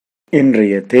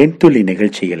இன்றைய தேன்துளி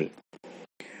நிகழ்ச்சியில்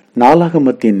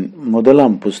நாளாகமத்தின்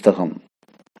முதலாம் புஸ்தகம்.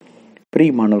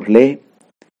 பிரியமானவர்களே,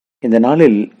 இந்த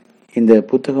நாளில் இந்த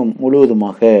புத்தகம்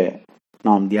முழுவதுமாக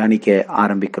நாம் தியானிக்க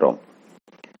ஆரம்பிக்கிறோம்.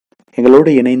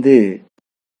 எங்களோடு இணைந்து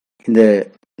இந்த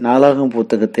நாளாகம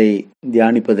புத்தகத்தை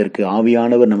தியானிப்பதற்கு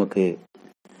ஆவியானவர்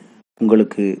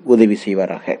உங்களுக்கு உதவி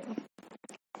செய்வாராக.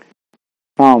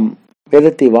 நாம்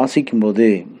வேதத்தை வாசிக்கும்போது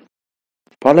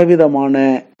பலவிதமான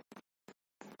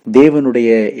தேவனுடைய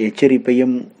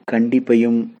எச்சரிப்பையும்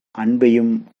கண்டிப்பையும்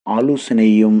அன்பையும்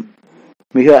ஆலோசனையும்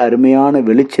மிக அருமையான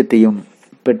வெளிச்சத்தையும்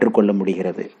பெற்றுக்கொள்ள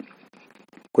முடிகிறது.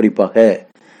 குறிப்பாக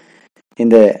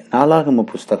இந்த நாளாகம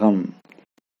புஸ்தகம்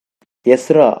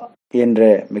எஸ்ரா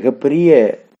என்ற மிகப்பெரிய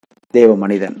தேவ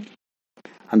மனிதன்,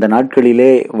 அந்த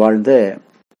நாட்களிலே வாழ்ந்த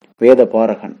வேத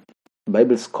பாரகன்,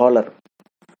 பைபிள் ஸ்காலர்,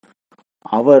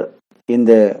 அவர்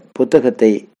இந்த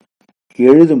புத்தகத்தை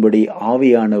எழுதும்படி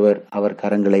ஆவியானவர் அவர்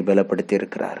கரங்களை பலப்படுத்தி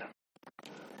இருக்கிறார்.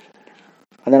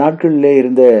 அந்த நாட்களிலே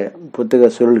இருந்த புத்தக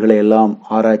சுருள்களை எல்லாம்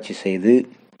ஆராய்ச்சி செய்து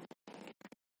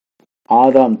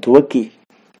ஆதாம் துவக்கி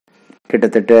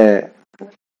கிட்டத்தட்ட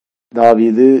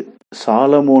தாவீது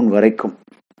சாலமோன் வரைக்கும்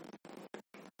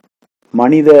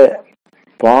மனித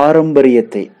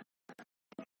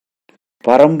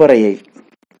பரம்பரையை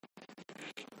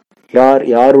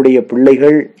யாருடைய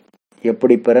பிள்ளைகள்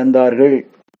எப்படி பிறந்தார்கள்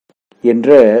என்ற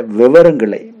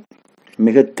விவரங்களை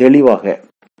மிக தெளிவாக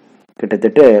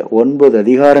கிட்டத்தட்ட 9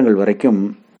 அதிகாரங்கள் வரைக்கும்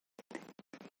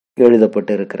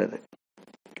எழுதப்பட்டு இருக்கிறது.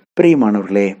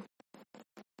 பிரியமானவர்களே,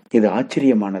 இது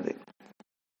ஆச்சரியமானது.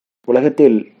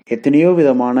 உலகத்தில் எத்தனையோ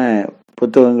விதமான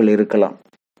புத்தகங்கள் இருக்கலாம்,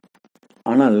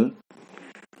 ஆனால்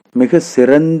மிக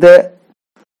சிறந்த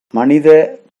மனித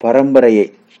பரம்பரையை,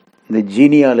 இந்த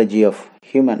ஜீனியாலஜி ஆஃப்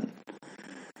ஹியூமன்,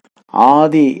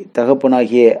 ஆதி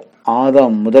தகப்பனாகிய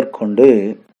ஆதாம் முதற்கொண்டு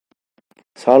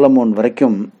சாலமோன்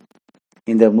வரைக்கும்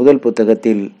இந்த முதல்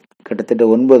புத்தகத்தில் கிட்டத்தட்ட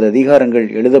 9 அதிகாரங்கள்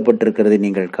எழுதப்பட்டிருக்கிறது.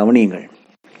 நீங்கள் கவனியுங்கள்,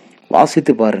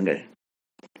 வாசித்து பாருங்கள்.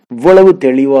 இவ்வளவு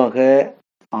தெளிவாக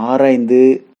ஆராய்ந்து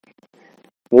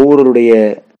ஒவ்வொருடைய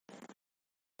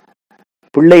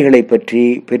பிள்ளைகளை பற்றி,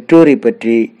 பெற்றோரை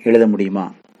பற்றி எழுத முடியுமா?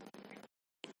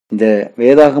 இந்த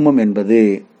வேதாகமம் என்பது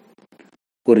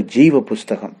ஒரு ஜீவ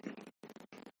புஸ்தகம்,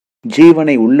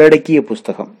 ஜீவனை உள்ளடக்கிய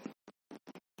புஸ்தகம்,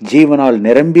 ஜீவனால்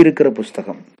நிரம்பியிருக்கிற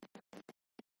புஸ்தகம்.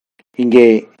 இங்கே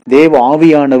தேவ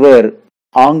ஆவியானவர்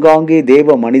ஆங்காங்கே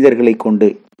தேவ மனிதர்களை கொண்டு,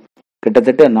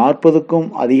 கிட்டத்தட்ட 40க்கும்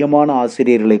அதிகமான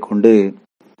ஆசிரியர்களை கொண்டு,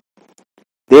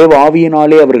 தேவ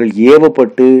ஆவியினாலே அவர்கள்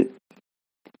ஏவப்பட்டு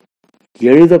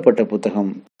எழுதப்பட்ட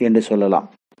புத்தகம் என்று சொல்லலாம்.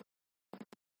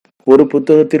 ஒரு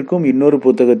புத்தகத்திற்கும் இன்னொரு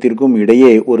புத்தகத்திற்கும்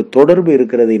இடையே ஒரு தொடர்பு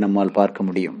இருக்கிறதை நம்மால் பார்க்க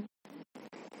முடியும்.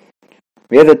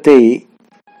 வேதத்தை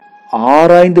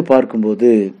ஆராய்ந்து பார்க்கும்போது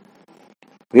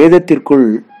வேதத்திற்குள்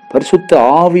பரிசுத்த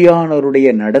ஆவியானவருடைய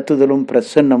நடத்துதலும்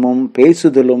பிரசன்னமும்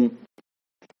பேசுதலும்,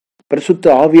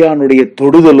 பரிசுத்த ஆவியானுடைய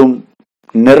தொடுதலும்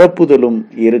நிரப்புதலும்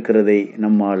இருக்கிறதை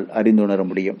நம்மால் அறிந்துணர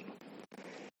முடியும்.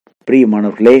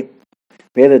 பிரியமானவர்களே,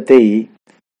 வேதத்தை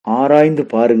ஆராய்ந்து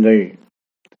பாருங்கள்,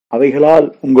 அவைகளால்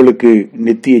உங்களுக்கு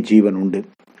நித்திய ஜீவன் உண்டு.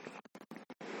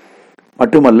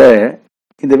 மட்டுமல்ல,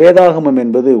 இந்த வேதாகமம்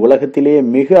என்பது உலகத்திலே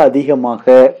மிக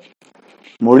அதிகமாக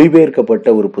மொழிபெயர்க்கப்பட்ட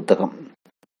ஒரு புத்தகம்.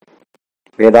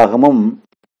 வேதாகமம்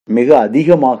மிக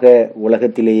அதிகமாக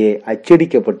உலகத்திலேயே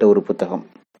அச்சடிக்கப்பட்ட ஒரு புத்தகம்.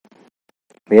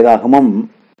 வேதாகமம்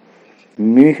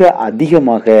மிக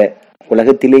அதிகமாக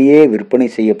உலகத்திலேயே விற்பனை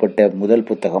செய்யப்பட்ட முதல்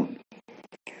புத்தகம்.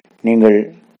 நீங்கள்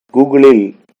கூகுளில்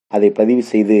அதை பதிவு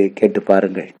செய்து கேட்டு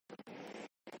பாருங்கள்,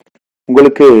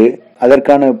 உங்களுக்கு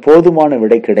அதற்கான போதுமான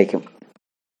விடை கிடைக்கும்.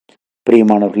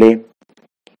 பிரியமானவர்களே,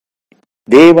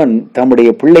 தேவன் தம்முடைய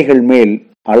பிள்ளைகள் மேல்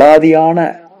அலாதியான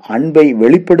அன்பை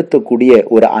வெளிப்படுத்தக்கூடிய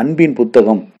ஒரு அன்பின்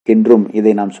புத்தகம் என்றும்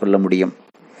இதை நாம் சொல்ல முடியும்.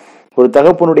 ஒரு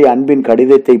தகப்பனுடைய அன்பின்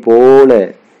கடிதத்தை போல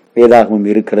வேதாகமம்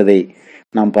இருக்கிறதை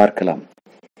நாம் பார்க்கலாம்.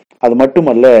 அது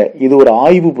மட்டுமல்ல, இது ஒரு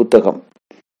ஆய்வு புத்தகம்.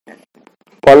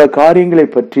 பல காரியங்களை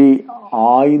பற்றி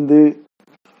ஆய்ந்து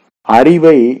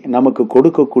அறிவை நமக்கு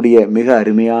கொடுக்கக்கூடிய மிக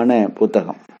அருமையான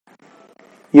புத்தகம்.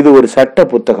 இது ஒரு சட்ட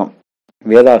புத்தகம்.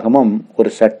 வேதாகமம் ஒரு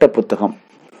சட்ட புத்தகம்.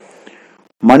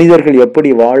 மனிதர்கள் எப்படி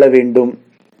வாழ வேண்டும்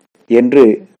என்று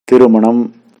திருமணம்,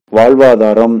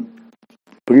 வாழ்வாதாரம்,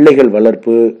 பிள்ளைகள்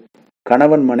வளர்ப்பு,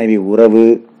 கணவன் மனைவி உறவு,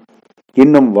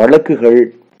 இன்னும் வழக்குகள்,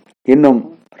 இன்னும்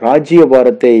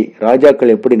ராஜ்யபாரத்தை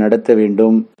ராஜாக்கள் எப்படி நடத்த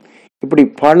வேண்டும், இப்படி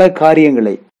பல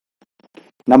காரியங்களை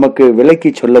நமக்கு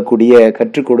விளக்கி சொல்லக்கூடிய,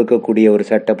 கற்றுக் கொடுக்கக்கூடிய ஒரு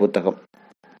சட்ட புத்தகம்.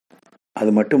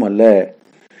 அது மட்டுமல்ல,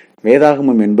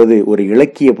 வேதாகமம் என்பது ஒரு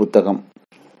இலக்கிய புத்தகம்,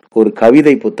 ஒரு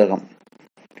கவிதை புத்தகம்.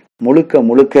 முழுக்க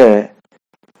முழுக்க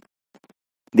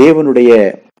தேவனுடைய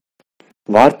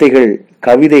வார்த்தைகள்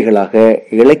கவிதைகளாக,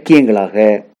 இலக்கியங்களாக,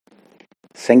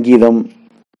 சங்கீதம்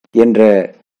என்ற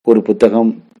ஒரு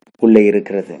புத்தகம் உள்ளே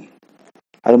இருக்கிறது.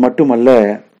 அது மட்டுமல்ல,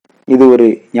 இது ஒரு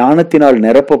ஞானத்தினால்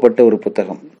நிரப்பப்பட்ட ஒரு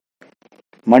புத்தகம்.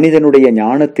 மனிதனுடைய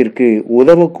ஞானத்திற்கு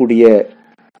உதவக்கூடிய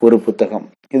ஒரு புத்தகம்.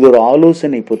 இது ஒரு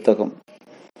ஆலோசனை புத்தகம்.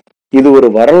 இது ஒரு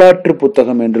வரலாற்று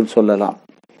புத்தகம் என்றும் சொல்லலாம்.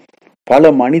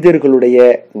 பல மனிதர்களுடைய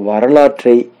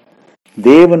வரலாற்றை,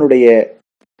 தேவனுடைய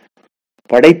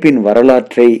படைப்பின்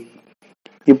வரலாற்றை,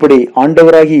 இப்படி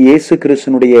ஆண்டவராகிய இயேசு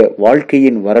கிறிஸ்துனுடைய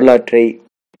வாழ்க்கையின் வரலாற்றை,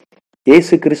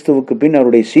 இயேசு கிறிஸ்துவுக்கு பின்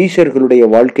அவருடைய சீஷர்களுடைய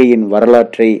வாழ்க்கையின்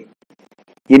வரலாற்றை,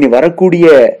 இனி வரக்கூடிய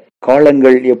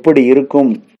காலங்கள் எப்படி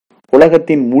இருக்கும்,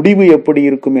 உலகத்தின் முடிவு எப்படி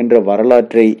இருக்கும் என்ற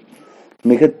வரலாற்றை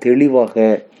மிக தெளிவாக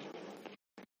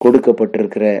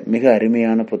கொடுக்கப்பட்டிருக்கிற மிக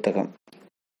அருமையான புத்தகம்.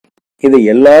 இதை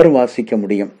எல்லாரும் வாசிக்க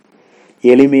முடியும்.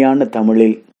 எளிமையான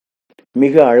தமிழில்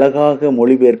மிக அழகாக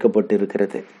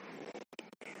மொழிபெயர்க்கப்பட்டிருக்கிறது.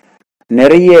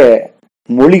 நிறைய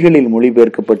மொழிகளில்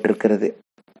மொழிபெயர்க்கப்பட்டிருக்கிறது.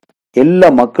 எல்லா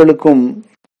மக்களுக்கும்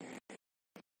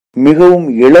மிகவும்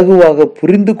இலகுவாக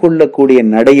புரிந்து கொள்ளக்கூடிய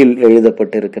நடையில்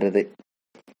எழுதப்பட்டிருக்கிறது.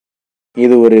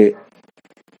 இது ஒரு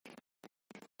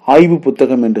ஆய்வு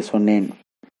புத்தகம் என்று சொன்னேன்.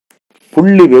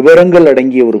 புள்ளி விவரங்கள்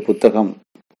அடங்கிய ஒரு புத்தகம்.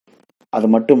 அது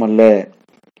மட்டுமல்ல,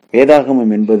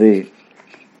 வேதாகமம் என்பது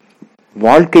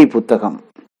வாழ்க்கை புத்தகம்,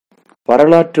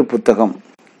 வரலாற்று புத்தகம்.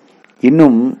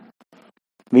 இன்னும்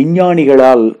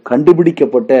விஞ்ஞானிகளால்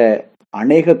கண்டுபிடிக்கப்பட்ட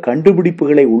அநேக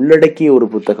கண்டுபிடிப்புகளை உள்ளடக்கிய ஒரு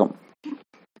புத்தகம்.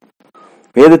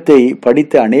 வேதத்தை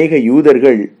படித்த அநேக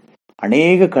யூதர்கள்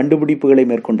அநேக கண்டுபிடிப்புகளை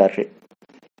மேற்கொண்டார்கள்.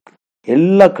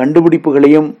 எல்லா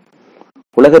கண்டுபிடிப்புகளையும்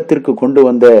உலகத்திற்கு கொண்டு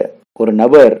வந்த ஒரு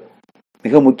நபர்,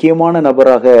 மிக முக்கியமான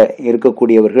நபராக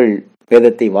இருக்கக்கூடியவர்கள்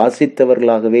வேதத்தை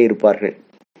வாசித்தவர்களாகவே இருப்பார்கள்.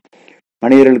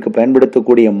 மனிதர்களுக்கு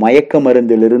பயன்படுத்தக்கூடிய மயக்க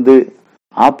மருந்திலிருந்து,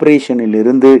 ஆபரேஷனில்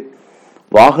இருந்து,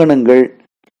 வாகனங்கள்,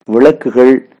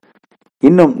 விளக்குகள்,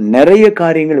 இன்னும் நிறைய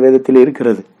காரியங்கள் வேதத்தில்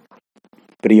இருக்கிறது.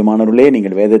 பிரியமானவர்களே,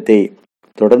 நீங்கள் வேதத்தை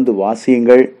தொடர்ந்து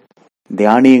வாசியுங்கள்,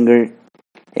 தியானியுங்கள்.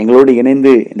 எங்களோடு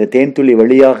இணைந்து இந்த தேன்துளி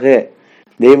வழியாக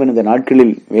தேவன் இந்த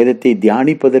நாட்களில் வேதத்தை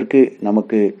தியானிப்பதற்கு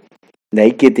நமக்கு இந்த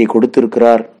ஐக்கியத்தை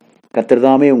கொடுத்திருக்கிறார்.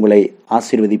 கர்த்தர்தாமே உங்களை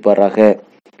ஆசீர்வதிப்பாராக.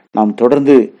 நாம்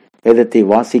தொடர்ந்து வேதத்தை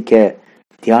வாசிக்க,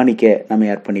 தியானிக்க நம்மை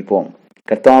அர்ப்பணிப்போம்.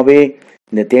 கர்த்தாவே,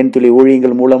 இந்த தேன்துளி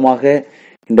ஊழியங்கள் மூலமாக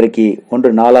இன்றைக்கு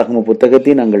 1 நாளாகம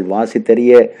புத்தகத்தை நாங்கள்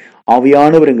வாசித்தறிய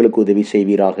ஆவியானவர் எங்களுக்கு உதவி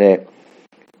செய்வீராக.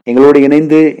 எங்களோடு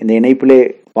இணைந்து இந்த இணைப்பிலே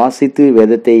வாசித்து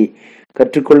வேதத்தை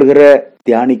கற்றுக்கொள்கிற,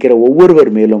 தியானிக்கிற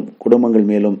ஒவ்வொருவர் மேலும், குடும்பங்கள்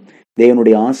மேலும்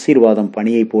தேவனுடைய ஆசீர்வாதம்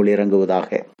பனியை போல் இறங்குவதாக.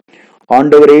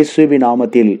 ஆண்டவர் இயேசுவின்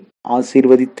நாமத்தில்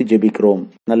ஆசீர்வதித்து ஜெபிக்கிறோம்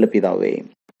நல்ல பிதாவே.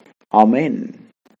 ஆமென்.